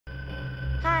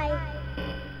Hi.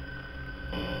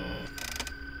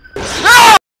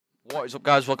 What is up,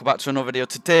 guys? Welcome back to another video.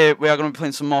 Today we are going to be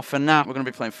playing some more FNAF. We're going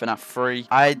to be playing FNAF 3.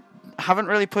 I haven't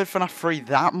really played FNAF 3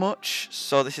 that much,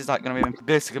 so this is like going to be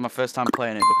basically my first time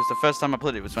playing it, because the first time I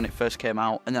played it was when it first came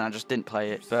out, and then I just didn't play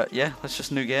it. But yeah, let's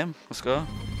just new game. Let's go.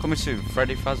 Coming soon,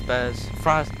 Freddy Fazbear's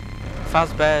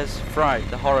Fright,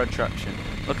 the horror attraction.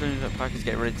 Looking at the package,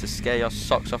 get ready to scare your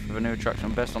socks off with a new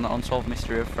attraction based on the unsolved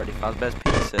mystery of Freddy Fazbear's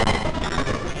Pizza.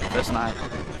 First night.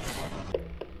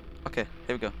 Okay,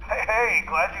 here we go. Hey,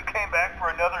 glad you came back for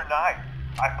another night.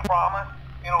 I promise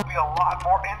it'll be a lot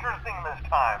more interesting this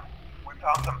time. We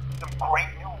found some great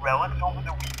new relics over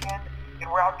the weekend, and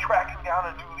we're out tracking down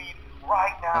a new lead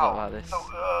right now. I don't like this. So,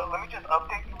 let me just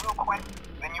update you real quick,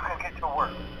 then you can get to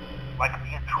work. Like,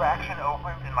 the attraction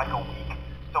opens in like a week,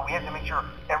 so we have to make sure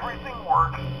everything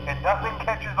works and nothing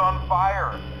catches on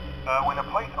fire. When the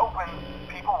place opens,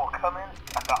 people will come in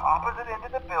at the opposite end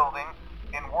of the building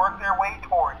and work their way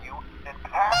toward you, and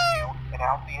past you, and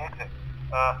out the exit.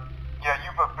 Yeah,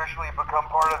 you've officially become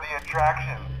part of the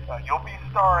attraction. You'll be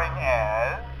starring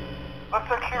as the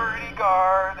security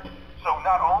guard. So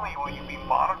not only will you be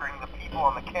monitoring the people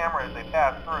on the camera as they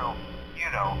pass through, you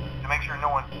know, to make sure no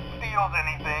one steals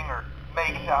anything or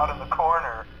makes out in the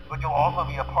corner, but you'll also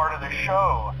be a part of the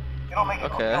show. It'll make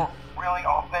it feel really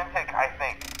authentic, I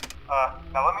think.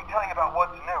 Now let me tell you about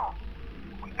what's new.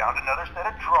 We found another set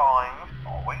of drawings,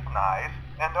 always nice,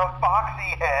 and a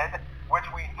foxy head, which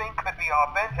we think could be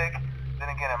authentic. Then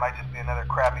again, it might just be another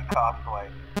crappy cosplay.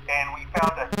 And we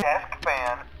found a desk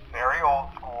fan, very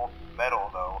old school, metal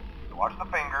though. So watch the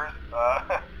fingers.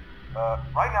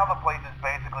 Right now the place is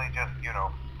basically just, you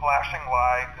know, flashing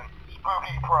lights and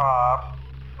spooky props.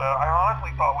 I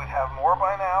honestly thought we'd have more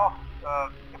by now.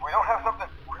 If we don't have something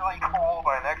really cool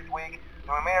by next week,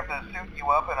 then we may have to suit you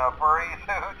up in a furry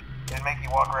suit and make you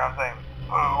walk around saying,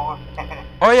 boo.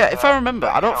 Oh yeah, if I remember,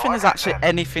 I don't think there's actually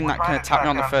anything that can attack me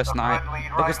on the first night,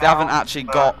 because they haven't actually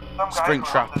got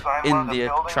Springtrap in the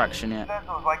attraction yet.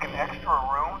 So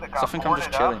I think I'm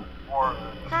just chilling. Or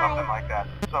something like that.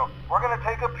 So we're gonna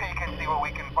take a peek and see what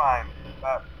we can find.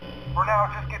 For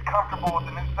now, just get comfortable with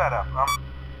the new setup.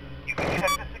 You can check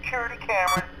the security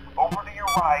cameras over to your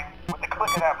right with the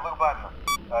click of that blue button.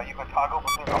 You can toggle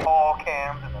between the hall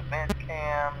cams and the vent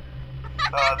cams.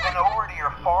 Then over to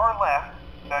your far left,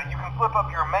 you can flip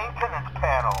up your maintenance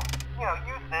panel. You know,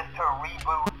 use this to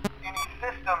reboot any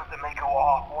systems that may go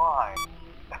offline.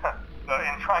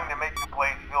 In trying to make the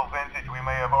place feel vintage, we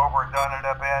may have overdone it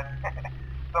a bit.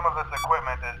 Some of this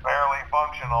equipment is barely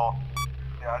functional.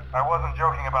 Yeah, I wasn't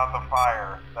joking about the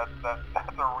fire. That's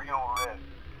a real risk.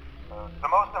 The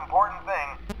most important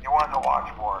thing you want to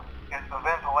watch for is the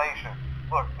ventilation.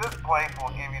 Look, this place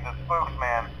will give you the spooks,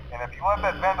 man, and if you let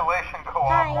that ventilation go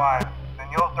offline, then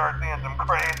you'll start seeing some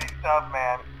crazy stuff,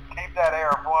 man. Keep that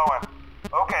air flowing.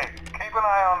 Okay, keep an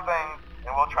eye on things,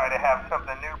 and we'll try to have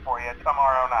something new for you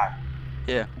tomorrow night.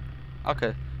 Yeah.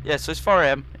 Okay. Yeah, so it's 4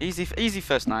 AM. Easy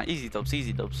first night. Easy dubs,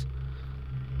 easy dubs.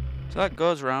 So that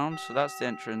goes round, so that's the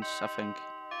entrance, I think.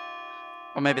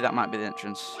 Or maybe that might be the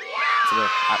entrance to the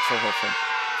actual whole thing.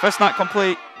 First night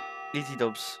complete. Easy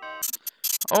dubs.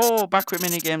 Oh, back with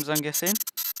mini games, I'm guessing.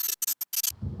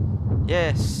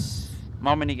 Yes,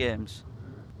 more mini games.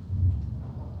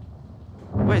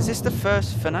 Wait, is this the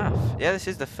first FNAF? Yeah, this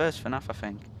is the first FNAF, I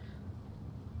think.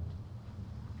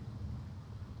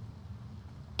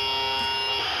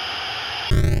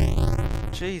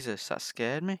 Jesus, that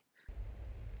scared me.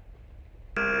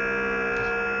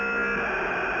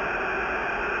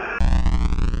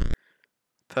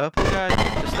 Purple guy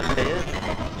just appeared.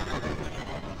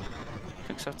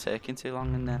 Thinks I've taken too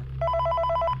long in there.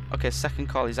 Okay, second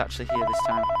call, he's actually here this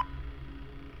time.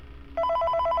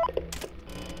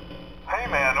 Hey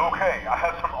man, okay, I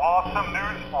have some awesome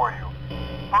news for you.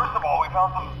 First of all, we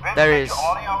found some vintage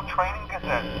audio training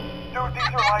cassettes. Dude,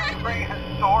 these are like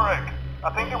prehistoric. I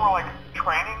think they were like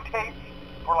training tapes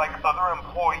for like other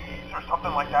employees or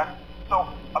something like that. So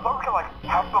I thought we could like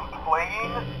have them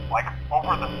playing like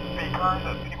over the speakers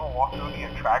as people walk through the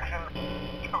attraction.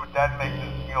 Dude, that makes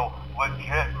us feel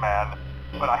legit, man.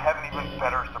 But I have an even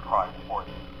better surprise for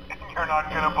you. You're not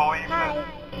gonna believe this.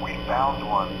 We found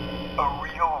one. A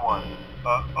real one.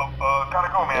 Gotta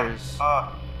go, man.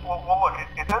 Well, look,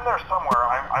 it's in there somewhere.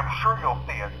 I'm sure you'll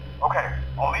see it. Okay,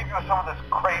 I'll leave you with some of this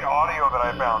great audio that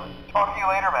I found. Talk to you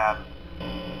later, man.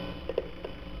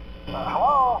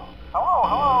 Hello?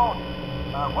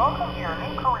 Welcome to your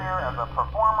new career as a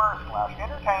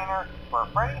performer/entertainer for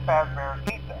Freddy Fazbear's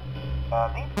Pizza.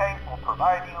 These tapes will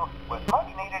provide you with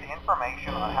much-needed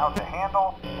information on how to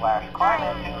handle /climb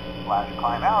into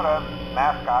 /climb out of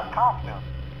mascot costumes.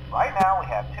 Right now we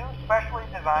have two specially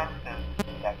designed suits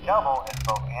that double as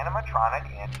both animatronic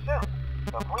and suit.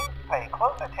 So please pay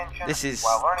close attention This is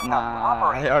while learning how to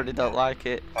operate I already these don't suits, like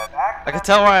it. as I could accidents,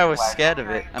 tell why I was slash scared of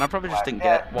it, injuries, and I probably just slash didn't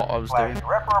death, get what I was slash doing.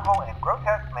 irreparable and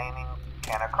grotesque maiming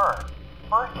can occur.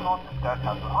 First, we'll discuss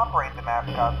how to operate the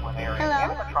mascots when they are in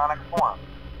animatronic form.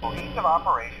 For ease of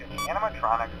operation, the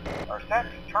animatronics are set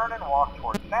to turn and walk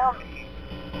towards sound aids.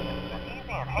 This is an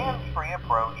easy and hands-free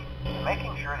approach to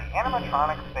making sure the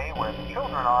animatronics stay where the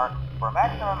children are for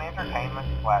maximum entertainment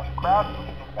slash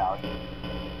crowd-pleasing value.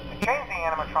 To change the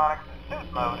animatronics to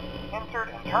suit mode,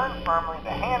 insert and turn firmly the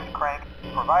hand crank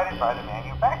provided by the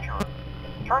manufacturer.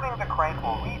 Turning the crank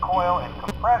will recoil and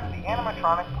compress the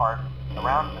animatronic part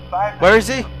around the side. Where is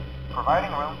he?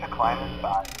 Providing room to climb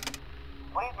inside.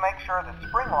 Please make sure the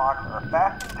spring locks are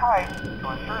fastened tight to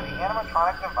ensure the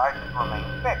animatronic devices remain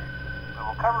fixed. We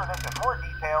will cover this in more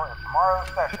detail in tomorrow's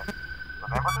session.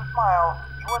 Remember to smile.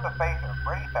 You are the face of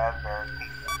Freddy Fazbear's Pizza.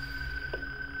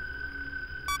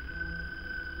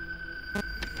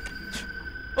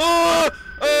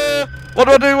 What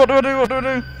do I do? What do I do? What do I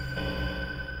do?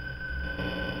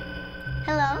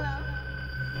 Hello?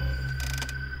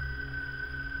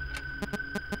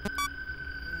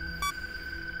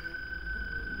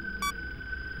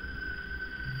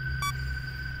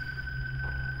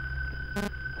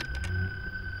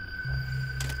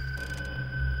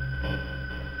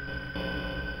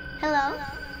 Hello?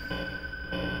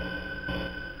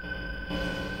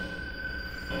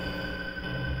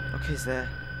 Okay, he's there.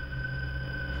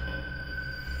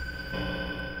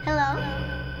 Hello?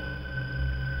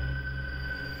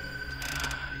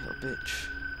 You little bitch.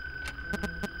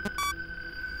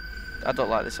 I don't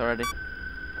like this already.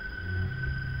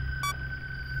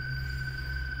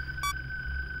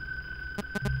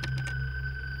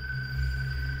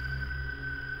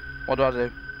 What do I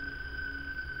do?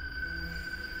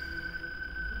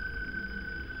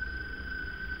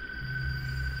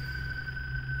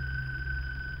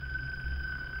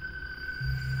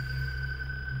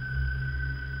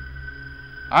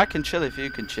 I can chill if you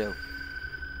can chill.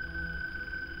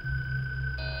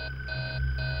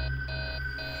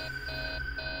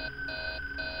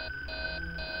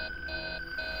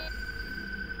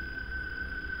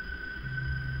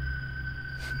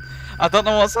 I don't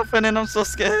know what's happening, I'm so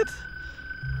scared.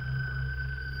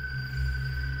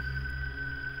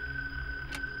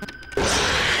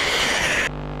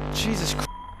 Jesus Christ.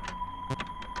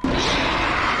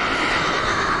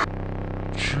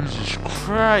 Jesus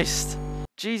Christ.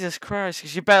 Jesus Christ,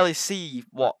 because you barely see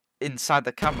what inside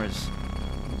the cameras.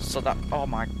 So that, oh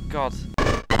my god.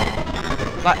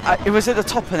 Like, it was at the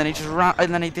top and then he just ran,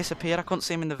 and then he disappeared. I couldn't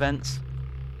see him in the vents.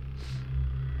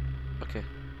 Okay.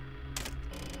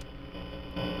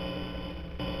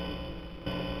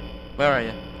 Where are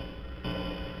you?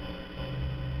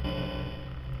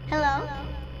 Hello?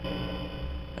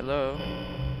 Hello?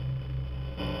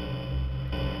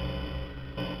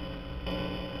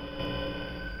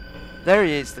 There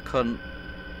he is, the cunt.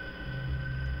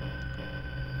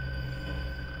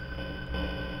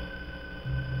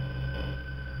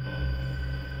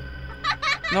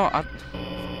 No,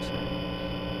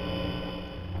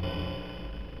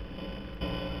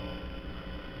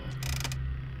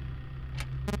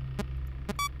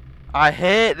 I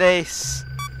hate this.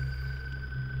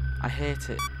 I hate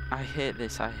it. I hate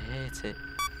this. I hate it.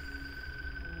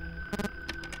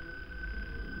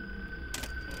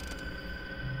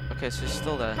 Okay, so he's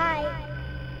still there. Hi.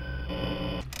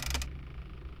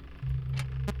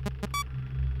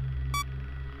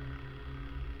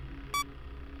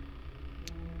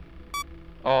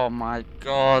 Oh my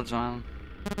god, man.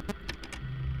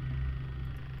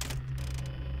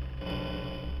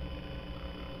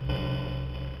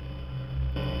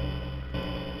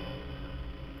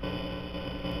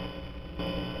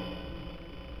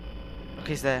 Okay,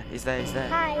 he's there. He's there. He's there.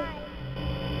 Hi.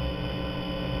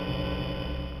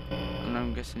 And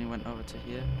I'm guessing he went over to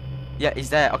here. Yeah, he's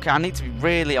there. Okay, I need to be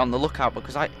really on the lookout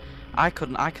because I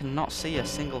cannot see a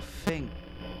single thing.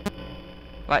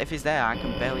 Like, if he's there, I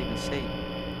can barely even see.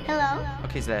 Hello?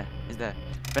 Okay, he's there. He's there.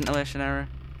 Ventilation error.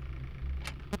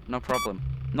 No problem.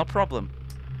 No problem.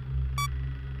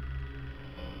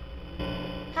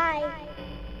 Hi.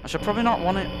 I should probably not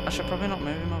want it. I should probably not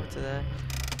move him over to there.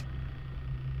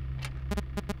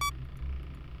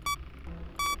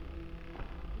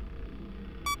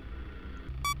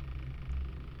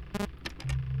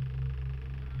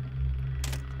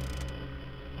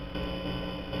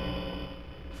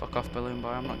 Fuck off, balloon boy.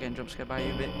 I'm not getting jump scared by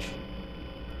you, bitch.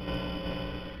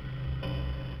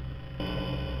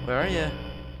 Where are you?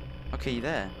 Okay, you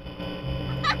there.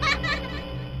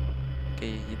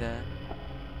 Okay, you there.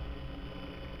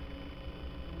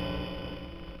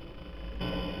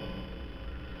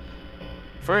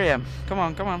 3 AM. Come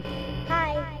on, come on.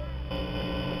 Hi.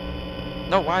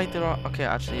 No, why did I? Okay,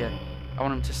 actually, yeah. I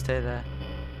want him to stay there.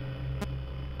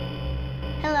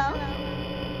 Hello.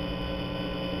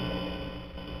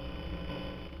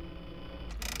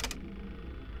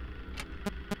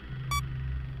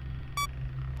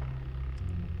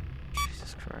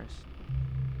 Jesus Christ.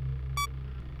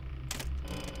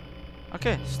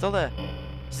 Okay, still there.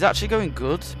 It's actually going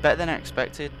good. Better than I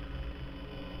expected.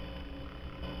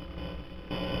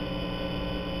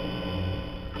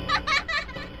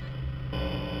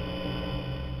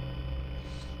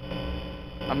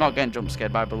 I'm not getting jump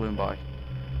scared by Balloon Boy.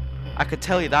 I could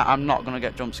tell you that I'm not gonna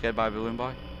get jump scared by Balloon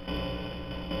Boy.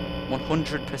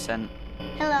 100%.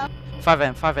 Hello.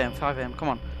 5am, 5am, 5am. Come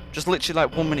on. Just literally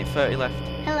like 1 minute 30 left.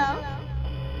 Hello.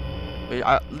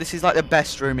 This is like the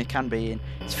best room it can be in.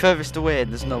 It's furthest away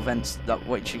and there's no vents that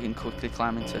which you can quickly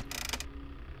climb into.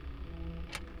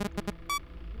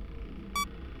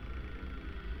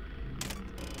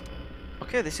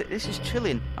 Okay, this is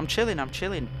chilling. I'm chilling.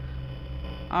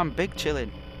 I'm big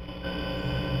chilling.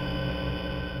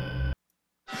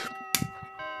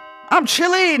 I'm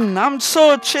chilling. I'm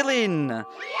so chilling.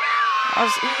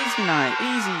 That's easy night.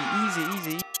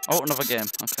 Easy. Oh, another game.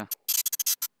 Okay.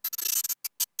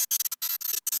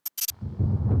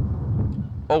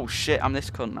 Oh shit, I'm this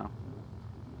cunt now.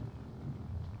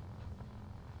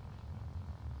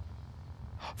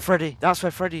 Freddy, that's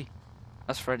where Freddy.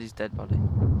 That's Freddy's dead body.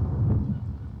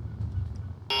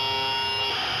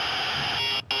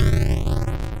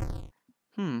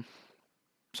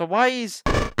 So why is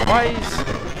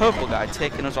purple guy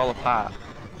taking us all apart?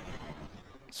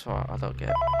 So I don't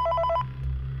get.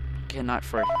 Okay, night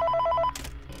 3.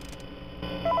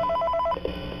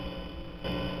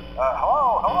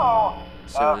 Hello.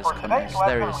 So this For today's lesson,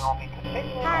 there we is. will be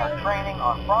continuing our training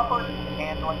on proper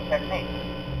handling techniques.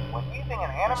 When using an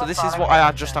animatronic So this is what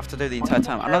I just have to do the entire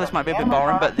time. I know this might be a bit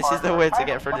boring, but this is the way to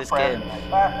get through this game.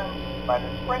 Fastened by the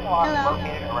spring lock Hello.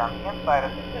 located around the inside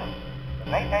of the suit.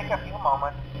 It may take a few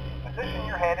moments. Position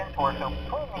your head and torso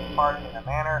between these parts in a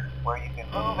manner where you can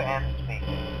move and speak.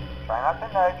 Try not to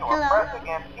nudge or Hello. press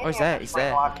against any Oh, he's of there, the he's spring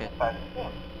there, locks okay. inside the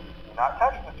suit. Do not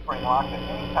touch the spring locks at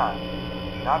any time.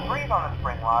 Do not breathe on the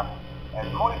spring locks, as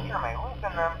moisture may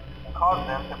loosen them and cause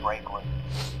them to break loose.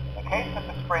 In the case that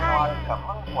the spring locks come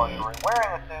loose while you are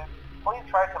wearing the suit, please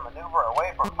try to maneuver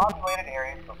away from populated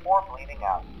areas before bleeding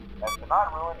out, as to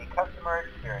not ruin the customer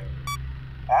experience.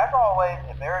 As always,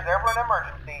 if there is ever an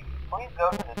emergency, please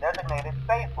go to the designated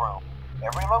safe room.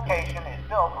 Every location is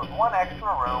built with one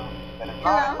extra room that is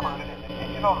not Hello? included in the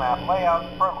digital map layouts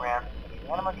programmed for the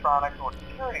animatronics or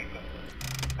security booth.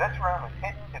 This room is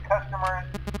hidden to customers,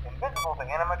 invisible to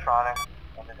animatronics,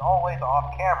 and is always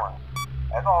off camera.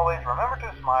 As always, remember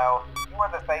to smile. You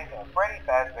are the face of Freddy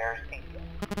Fazbear's Pizza.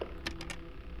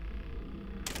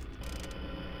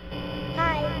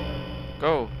 Hi.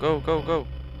 Go.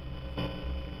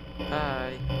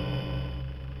 Hi.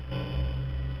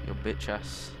 Your bitch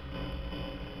ass.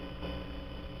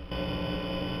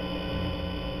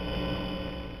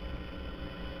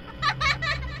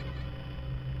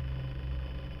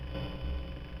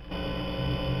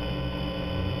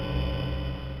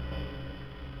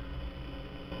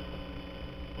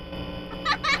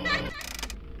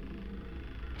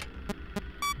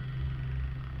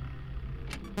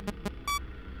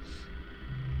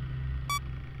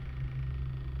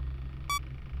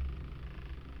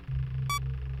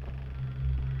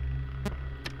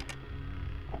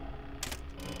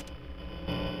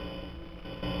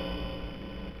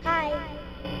 Hi.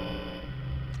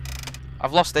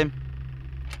 I've lost him.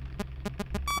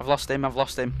 I've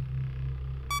lost him.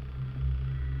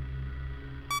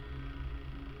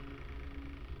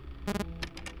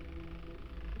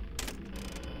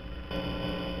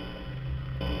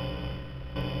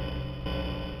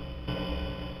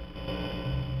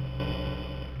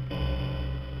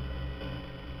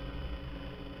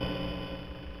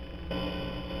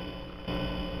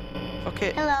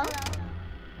 Okay. Hello.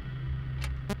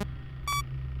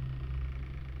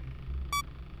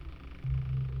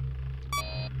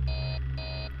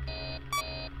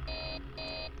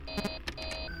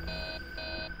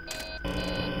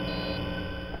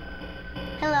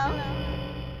 Hello.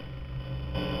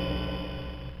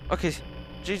 Okay.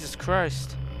 Jesus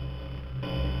Christ.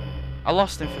 I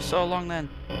lost him for so long then.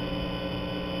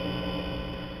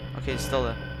 Okay, he's still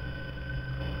there.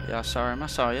 Yeah, I saw him. I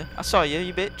saw you,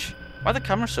 you bitch. Why are the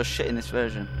cameras so shit in this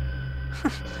version?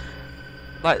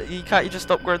 Like, can't you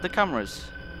just upgrade the cameras?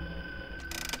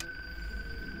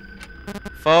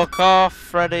 Fuck off,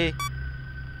 Freddy.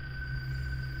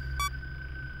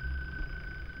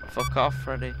 Fuck off,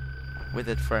 Freddy.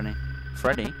 Withered Freddy.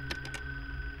 Freddy?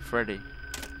 Freddy.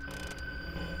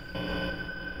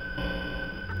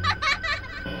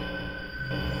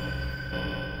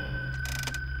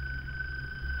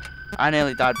 I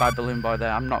nearly died by Balloon Boy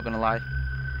there, I'm not gonna lie.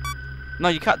 No,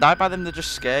 you can't die by them, they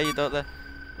just scare you, don't they?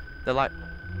 They're like...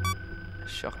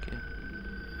 shock you.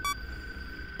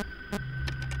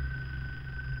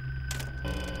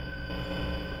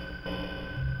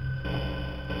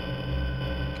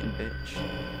 Fucking bitch.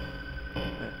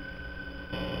 Wait.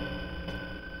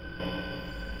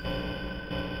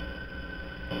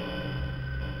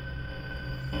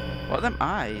 What are them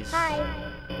eyes? Hi.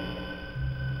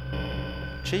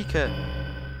 Chica.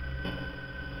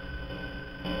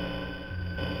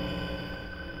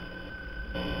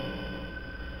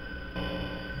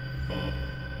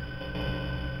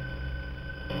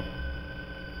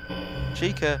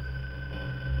 Chica.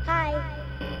 Hi.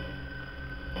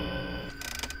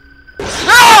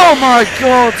 Oh my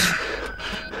god!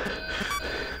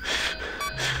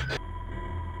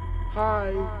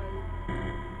 Hi.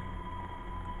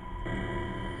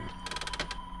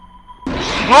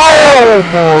 Oh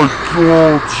my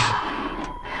god!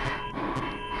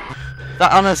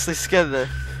 That honestly scared the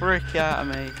frick out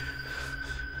of me.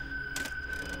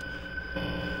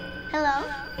 Hello.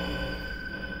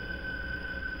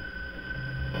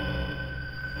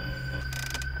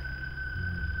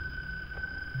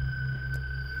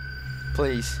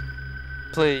 Please.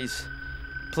 Please.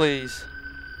 Please.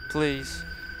 Please.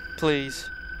 Please.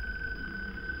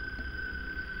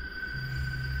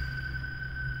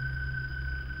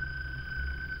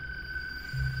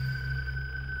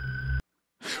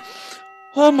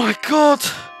 Oh my god!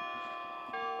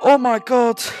 Oh my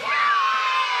god!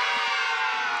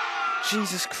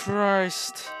 Jesus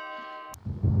Christ.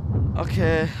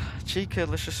 Okay, Chica,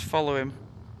 let's just follow him.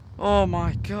 Oh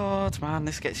my god, man,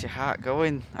 this gets your heart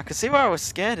going. I can see why I was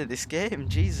scared of this game,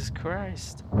 Jesus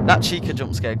Christ. That Chica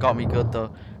jump scare got me good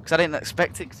though, because I didn't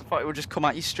expect it, because I thought it would just come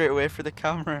at you straight away through the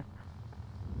camera.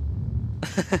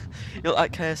 You look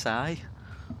like KSI.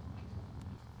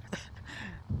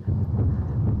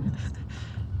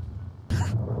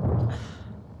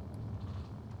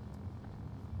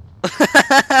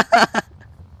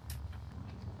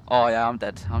 Oh yeah, I'm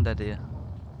dead. I'm dead here.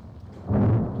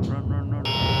 Run, run, run.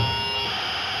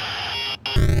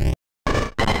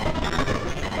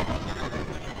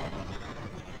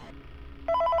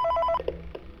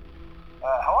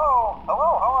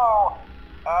 Hello.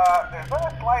 There's been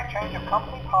a slight change of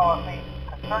company policy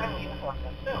concerning use of the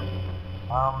suit.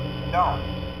 Don't.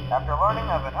 After learning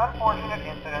of an unfortunate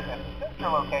incident at the sister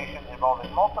location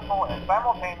involving multiple and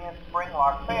simultaneous spring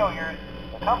lock failures,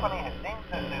 the company has deemed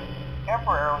the suit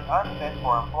temporarily unfit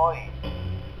for employees.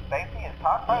 Safety is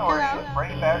top priority at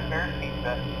Freddy Fazbear's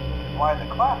Pizza, which is why the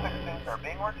classic suits are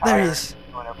being There he retired is.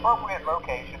 to an appropriate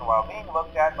location while being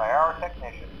looked at by our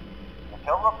technicians.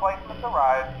 Until replacements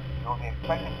arrive, you will be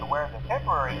expected to wear the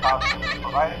temporary costumes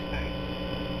provided to you.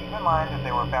 Keep in mind that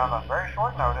they were found on very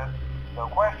short notice, so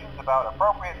questions about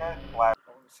appropriateness last.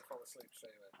 I want to fall asleep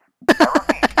straight away. I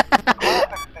repeat,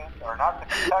 classic suits are not to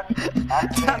be touched,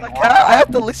 activated, or I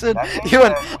have to listen. That being You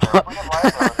went. said, for free of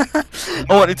liability,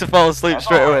 I wanted to fall asleep as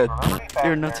straight always, away. remember to be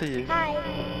You're a fast nut, there. you. Hi.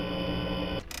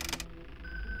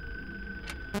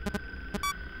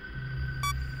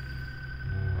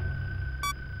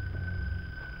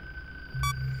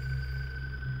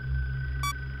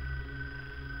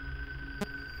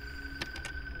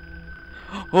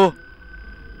 Oh.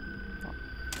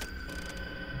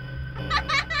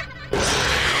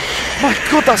 My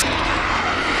god, that's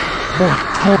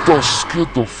My god, that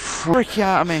scared the frick. freaky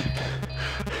out of me.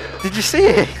 Did you see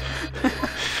it?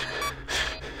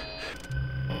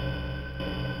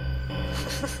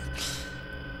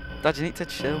 Dad, you need to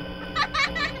chill.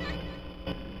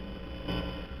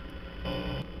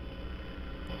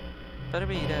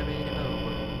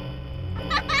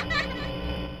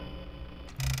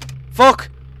 Fuck!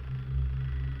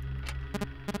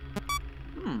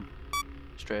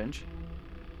 Strange.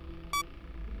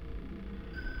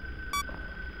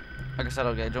 Like I said,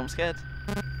 I'll get jump scared.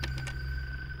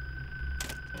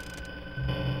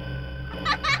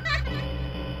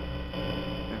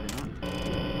 Maybe not.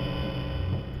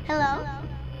 Hello.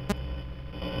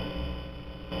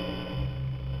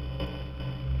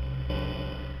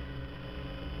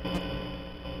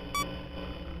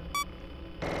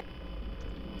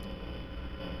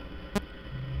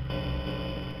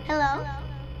 Hello.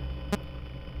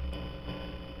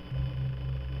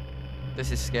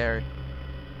 This is scary.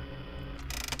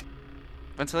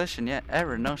 Ventilation, yeah.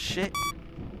 Error, no shit.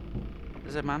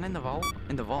 There's a man in the vault.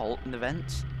 In the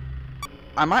vents.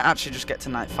 I might actually just get to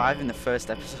night 5 in the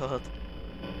first episode.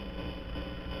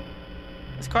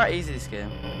 It's quite easy, this game.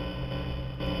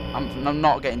 I'm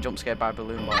not getting jump scared by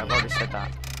Balloon Boy, I've already said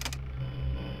that.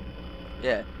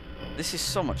 Yeah, this is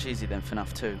so much easier than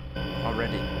FNAF 2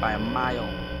 already, by a mile.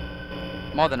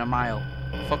 More than a mile.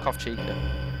 Fuck off, Chica.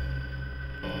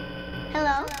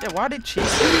 Hello? Yeah, why did Chica...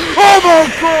 Oh my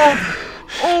god!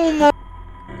 Oh my...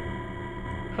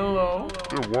 Hello?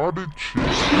 Yeah, why did she?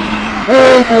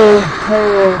 Oh my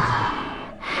god!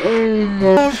 Oh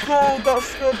my god, that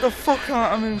scared the fuck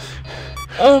out of me.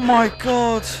 Oh my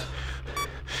god.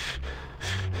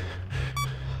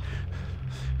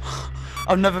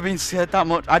 I've never been scared that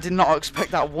much. I did not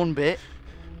expect that one bit.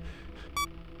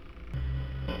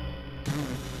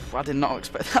 I did not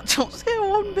expect that jump scare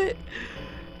one bit.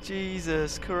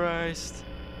 Jesus Christ.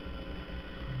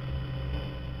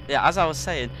 Yeah, as I was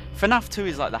saying, FNAF 2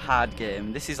 is like the hard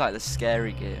game. This is like the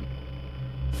scary game.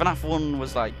 FNAF 1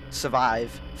 was like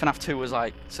survive. FNAF 2 was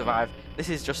like survive. This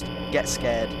is just get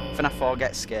scared. FNAF 4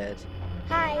 get scared.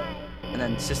 Hi. And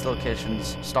then Sister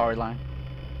Locations storyline.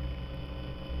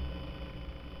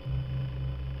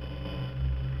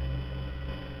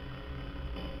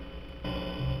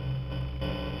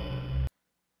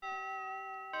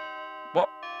 What?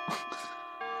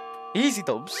 Easy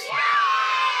dubs.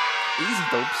 Easy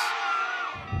dubs.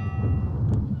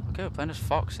 Okay, we're playing as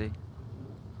Foxy.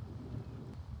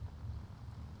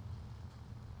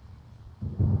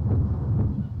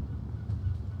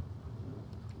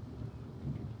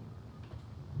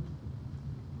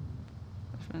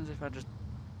 Depends if I just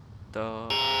yeah,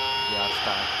 I just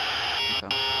died.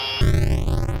 Okay.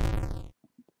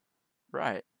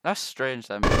 Right, that's strange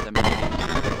then.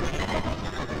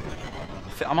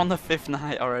 I'm on the 5th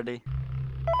night already.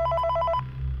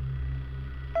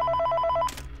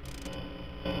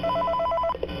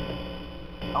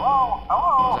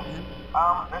 Hello?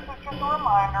 This is just a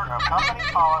reminder of company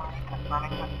policy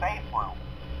concerning the safe room.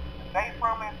 The safe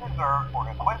room is reserved for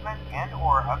equipment and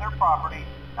or other property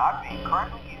not being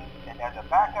currently used and as a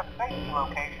backup safety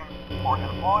location for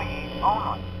employees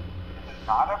only. This is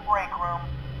not a break room,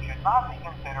 should not be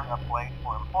considered a place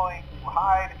for employees to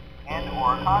hide and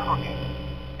or congregate.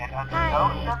 And under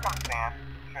no circumstance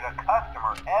should a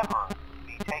customer ever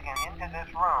be taken into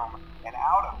this room and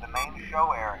out of the main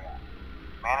show area.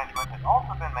 Management has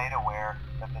also been made aware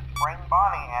that the Spring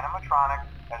Bonnie animatronic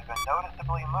has been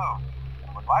noticeably moved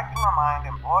and would like to remind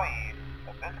employees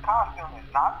that this costume is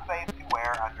not safe to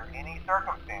wear under any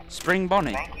circumstance. Spring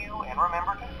Bonnie. Thank you and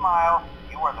remember to smile.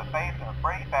 You are the face of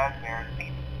Freddy Fazbear's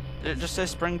Pizza. Did it just say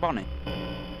Spring Bonnie?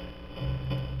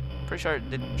 Pretty sure it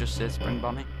didn't just say Spring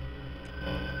Bonnie.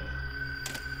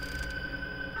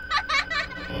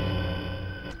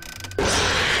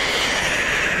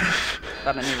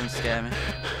 That didn't even scare me.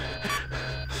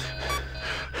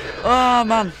 Oh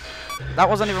man, that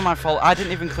wasn't even my fault. I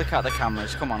didn't even click out the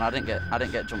cameras. Come on, I didn't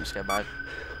get jump scared by it.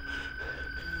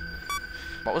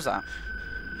 What was that?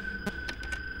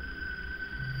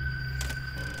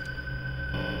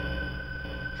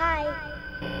 Hi.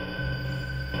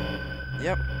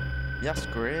 Yep. Yes,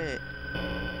 great.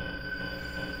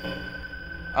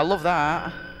 I love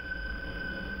that.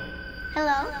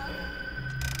 Hello?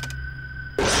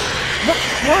 What?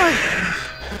 Why?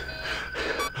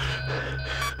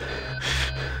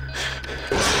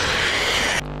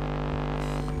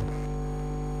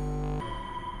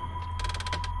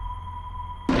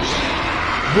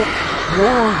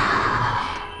 Why?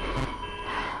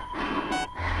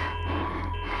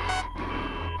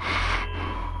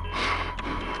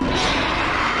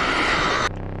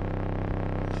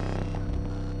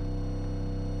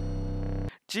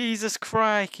 Jesus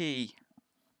crikey.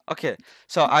 Okay,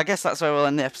 so I guess that's where we'll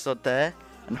end the episode there.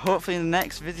 And hopefully in the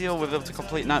next video we'll be able to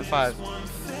complete Night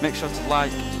 5. Make sure to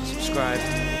like, subscribe,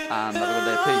 and have a good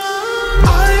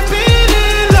day. Peace.